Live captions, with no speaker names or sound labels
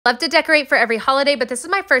Love to decorate for every holiday, but this is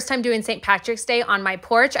my first time doing St. Patrick's Day on my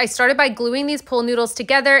porch. I started by gluing these pool noodles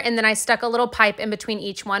together, and then I stuck a little pipe in between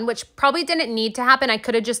each one, which probably didn't need to happen. I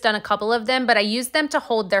could have just done a couple of them, but I used them to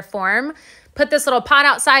hold their form. Put this little pot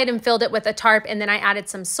outside and filled it with a tarp, and then I added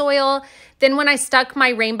some soil. Then when I stuck my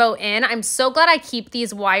rainbow in, I'm so glad I keep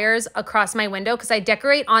these wires across my window because I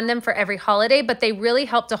decorate on them for every holiday, but they really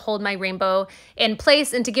help to hold my rainbow in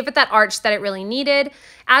place and to give it that arch that it really needed.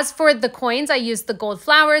 As for the coins, I used the gold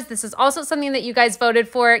flowers. This is also something that you guys voted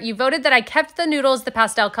for. You voted that I kept the noodles, the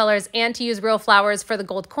pastel colors, and to use real flowers for the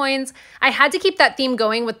gold coins. I had to keep that theme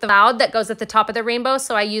going with the cloud that goes at the top of the rainbow,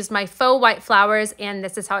 so I used my faux white flowers, and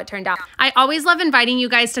this is how it turned out. I always love inviting you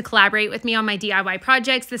guys to collaborate with me on my DIY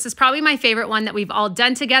projects. This is probably my favorite one that we've all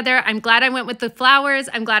done together. I'm glad I went with the flowers.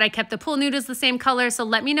 I'm glad I kept the pool noodles the same color, so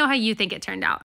let me know how you think it turned out.